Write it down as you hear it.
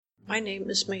My name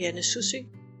is Marianne Susi,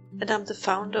 and I'm the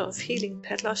founder of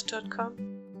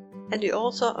HealingPetLoss.com and the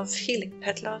author of Healing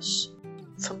Pet Loss,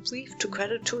 From Grief to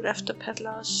Gratitude After Pet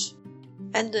Loss,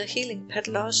 and the Healing Pet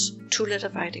Loss 2-letter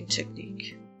writing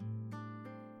technique.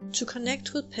 To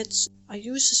connect with pets, I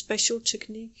use a special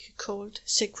technique called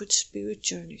Sacred Spirit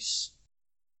Journeys.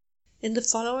 In the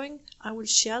following, I will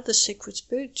share the Sacred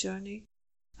Spirit Journey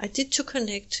I did to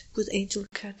connect with angel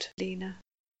cat Lena.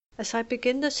 As I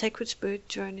begin the Sacred Spirit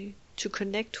Journey to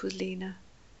connect with Lena,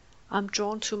 I'm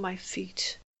drawn to my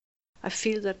feet. I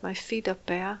feel that my feet are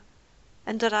bare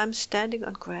and that I'm standing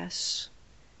on grass.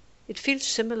 It feels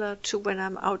similar to when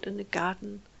I'm out in the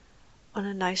garden on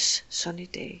a nice sunny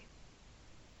day.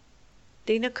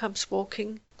 Lena comes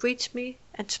walking, greets me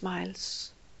and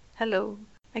smiles. Hello,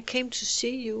 I came to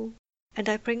see you and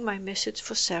I bring my message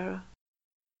for Sarah.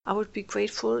 I would be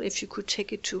grateful if you could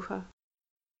take it to her.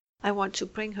 I want to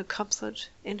bring her comfort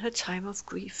in her time of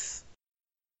grief.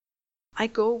 I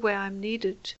go where I'm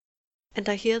needed, and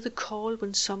I hear the call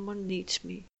when someone needs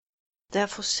me.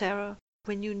 Therefore, Sarah,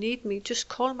 when you need me, just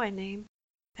call my name,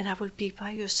 and I will be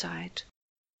by your side.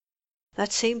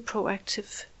 That same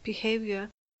proactive behavior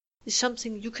is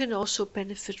something you can also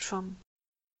benefit from.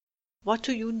 What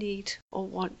do you need or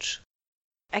want?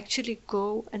 Actually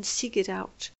go and seek it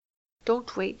out.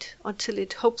 Don't wait until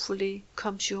it hopefully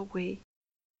comes your way.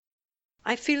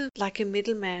 I feel like a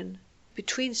middleman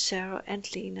between Sarah and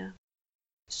Lena.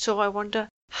 So I wonder,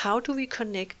 how do we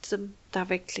connect them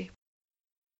directly?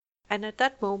 And at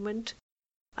that moment,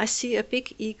 I see a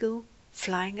big eagle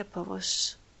flying above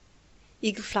us.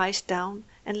 Eagle flies down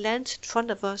and lands in front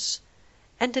of us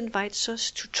and invites us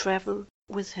to travel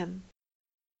with him.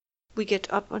 We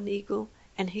get up on Eagle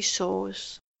and he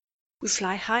soars. We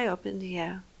fly high up in the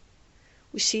air.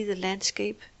 We see the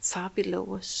landscape far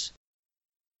below us.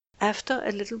 After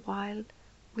a little while,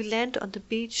 we land on the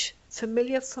beach,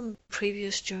 familiar from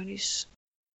previous journeys.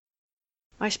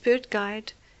 My spirit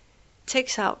guide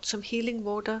takes out some healing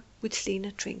water which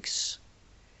Lena drinks.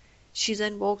 She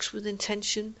then walks with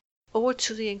intention over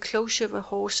to the enclosure where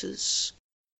horses.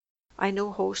 I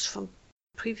know horse from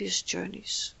previous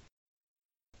journeys.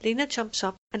 Lena jumps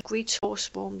up and greets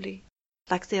Horse warmly,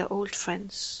 like they are old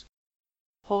friends.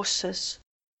 Horse says,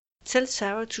 "Tell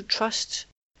Sarah to trust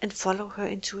and follow her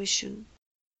intuition.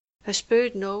 Her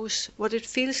spirit knows what it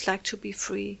feels like to be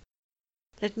free.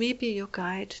 Let me be your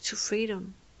guide to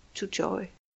freedom, to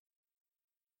joy."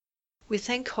 We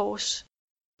thank Horse,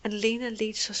 and Lena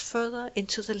leads us further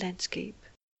into the landscape.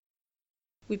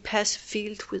 We pass a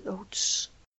field with oats.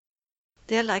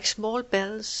 They are like small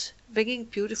bells, ringing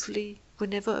beautifully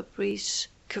whenever a breeze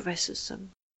caresses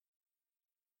them.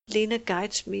 Lena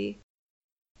guides me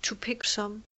to pick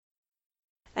some,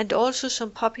 and also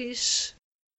some poppies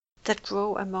that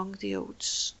grow among the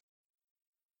oats.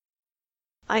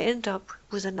 I end up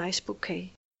with a nice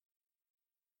bouquet.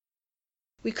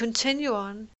 We continue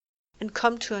on and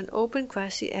come to an open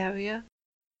grassy area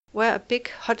where a big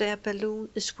hot air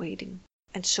balloon is waiting,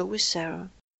 and so is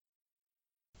Sarah.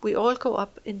 We all go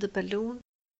up in the balloon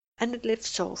and it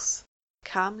lifts off.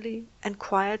 Calmly and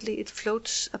quietly it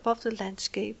floats above the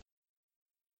landscape.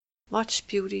 Much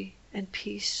beauty and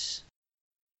peace.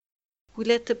 We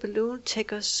let the balloon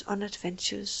take us on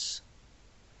adventures.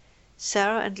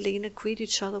 Sarah and Lena greet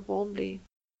each other warmly.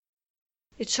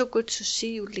 "It's so good to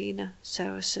see you, Lena,"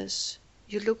 Sarah says.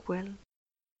 "You look well."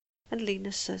 And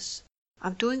Lena says,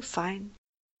 "I'm doing fine.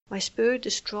 My spirit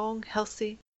is strong,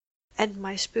 healthy, and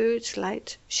my spirit's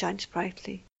light shines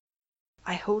brightly.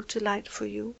 I hold the light for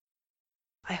you.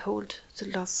 I hold the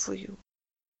love for you.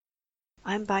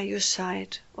 I'm by your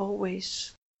side,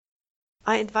 always.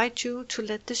 I invite you to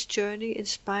let this journey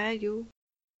inspire you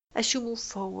as you move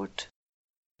forward.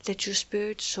 Let your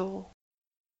spirit soar.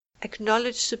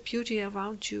 Acknowledge the beauty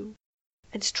around you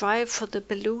and strive for the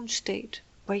balloon state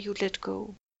where you let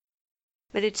go.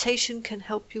 Meditation can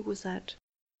help you with that.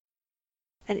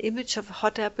 An image of a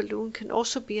hot air balloon can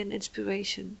also be an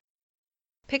inspiration.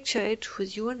 Picture it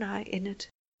with you and I in it,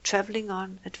 traveling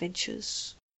on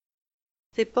adventures."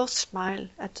 They both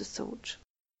smile at the thought.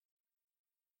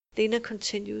 Lena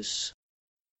continues,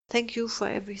 "Thank you for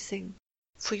everything,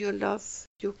 for your love,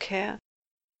 your care,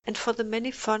 and for the many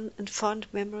fun and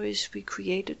fond memories we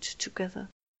created together.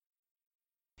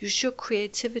 Use your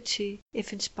creativity,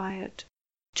 if inspired,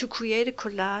 to create a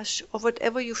collage or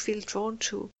whatever you feel drawn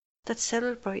to that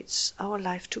celebrates our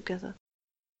life together.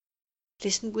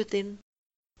 Listen within,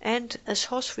 and, as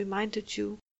Horse reminded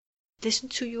you, listen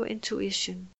to your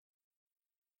intuition.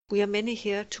 We are many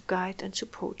here to guide and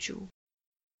support you.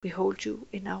 We hold you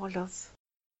in our love.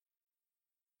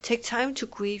 Take time to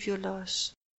grieve your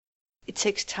loss. It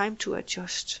takes time to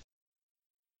adjust.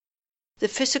 The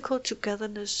physical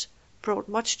togetherness brought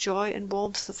much joy and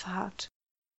warmth of heart.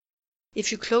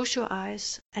 If you close your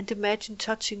eyes and imagine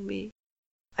touching me,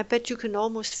 I bet you can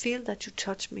almost feel that you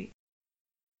touch me.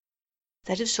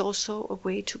 That is also a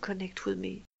way to connect with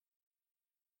me.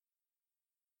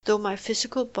 Though my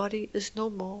physical body is no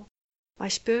more, my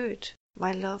spirit,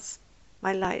 my love,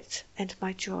 my light, and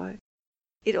my joy,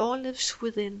 it all lives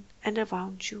within and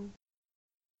around you.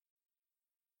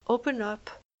 Open up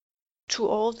to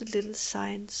all the little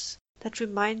signs that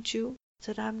remind you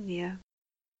that I'm near.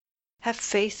 Have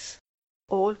faith,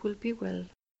 all will be well.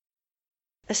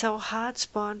 As our heart's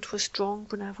bond was strong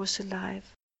when I was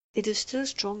alive, it is still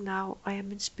strong now I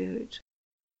am in spirit.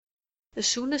 As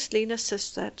soon as Lena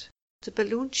says that, the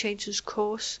balloon changes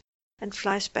course and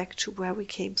flies back to where we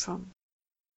came from.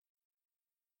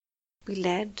 We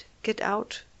land, get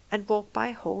out, and walk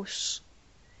by horse.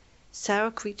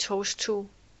 Sarah greets horse too,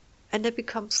 and they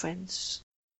become friends.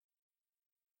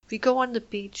 We go on the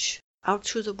beach, out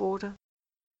to the water,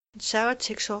 and Sarah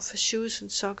takes off her shoes and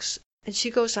socks, and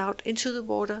she goes out into the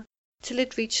water till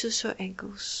it reaches her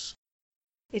ankles.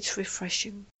 It's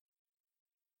refreshing.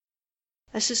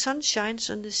 As the sun shines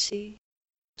on the sea,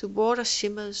 the water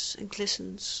shimmers and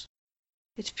glistens.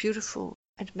 It's beautiful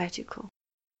and magical.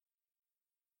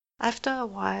 After a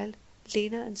while,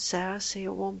 Lena and Sarah say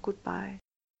a warm goodbye,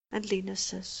 and Lena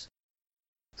says,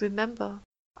 "Remember,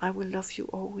 I will love you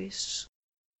always.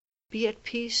 Be at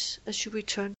peace as you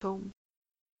return home.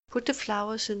 Put the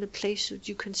flowers in the place that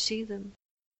you can see them.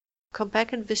 Come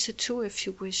back and visit too if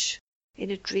you wish,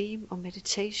 in a dream or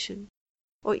meditation,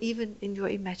 or even in your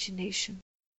imagination.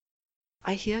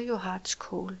 I hear your heart's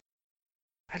call.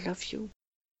 I love you."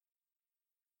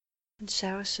 And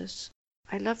Sarah says,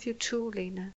 "I love you too,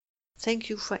 Lena. Thank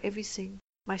you for everything,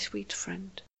 my sweet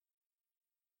friend."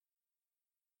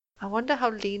 I wonder how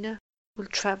Lena will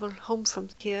travel home from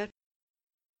here.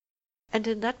 And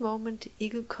in that moment the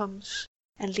eagle comes,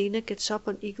 and Lena gets up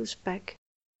on Eagle's back,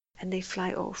 and they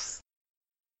fly off.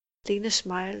 Lena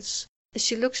smiles as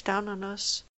she looks down on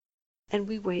us, and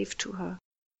we wave to her.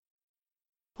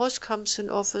 Horse comes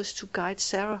and offers to guide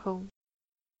Sarah home.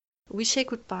 We say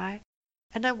goodbye,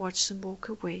 and I watch them walk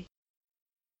away.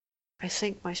 I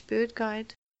thank my spirit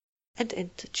guide and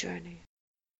end the journey.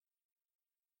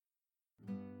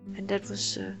 And that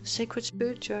was a Sacred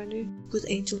Spirit Journey with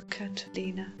Angel Cat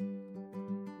Lena.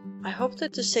 I hope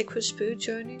that the Sacred Spirit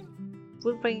Journey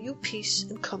will bring you peace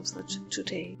and comfort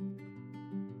today.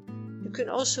 You can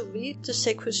also read the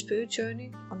Sacred Spirit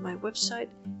Journey on my website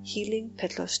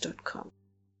healingpetlers.com.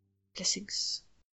 Blessings.